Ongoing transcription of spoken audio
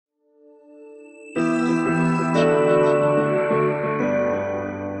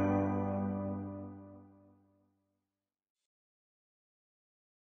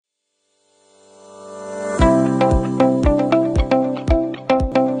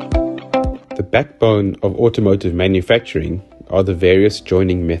backbone of automotive manufacturing are the various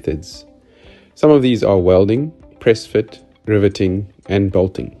joining methods. Some of these are welding, press fit, riveting, and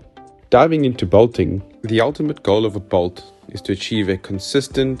bolting. Diving into bolting, the ultimate goal of a bolt is to achieve a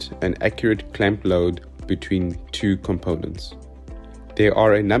consistent and accurate clamp load between two components. There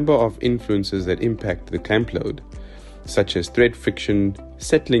are a number of influences that impact the clamp load, such as thread friction,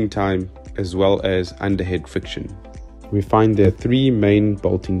 settling time, as well as underhead friction. We find there are three main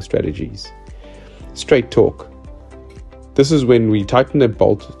bolting strategies. Straight torque. This is when we tighten a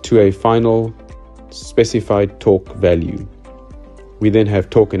bolt to a final specified torque value. We then have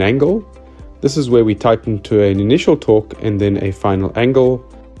torque and angle. This is where we tighten to an initial torque and then a final angle.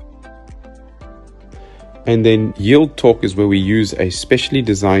 And then yield torque is where we use a specially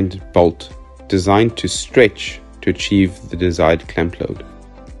designed bolt designed to stretch to achieve the desired clamp load.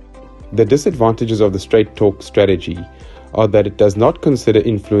 The disadvantages of the straight torque strategy are that it does not consider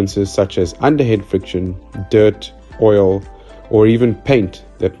influences such as underhead friction, dirt, oil, or even paint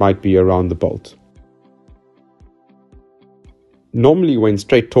that might be around the bolt. Normally, when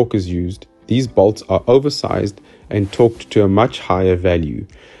straight torque is used, these bolts are oversized and torqued to a much higher value.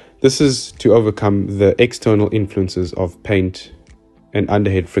 This is to overcome the external influences of paint and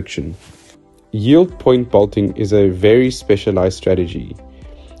underhead friction. Yield point bolting is a very specialized strategy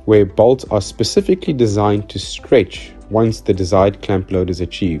where bolts are specifically designed to stretch once the desired clamp load is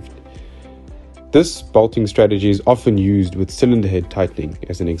achieved. This bolting strategy is often used with cylinder head tightening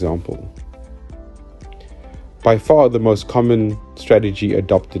as an example. By far the most common strategy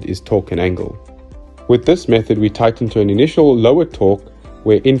adopted is torque and angle. With this method, we tighten to an initial lower torque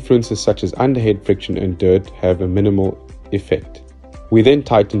where influences such as underhead friction and dirt have a minimal effect. We then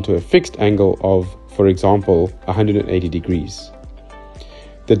tighten to a fixed angle of, for example, 180 degrees.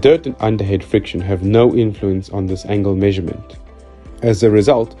 The dirt and underhead friction have no influence on this angle measurement. As a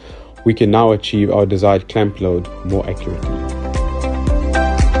result, we can now achieve our desired clamp load more accurately.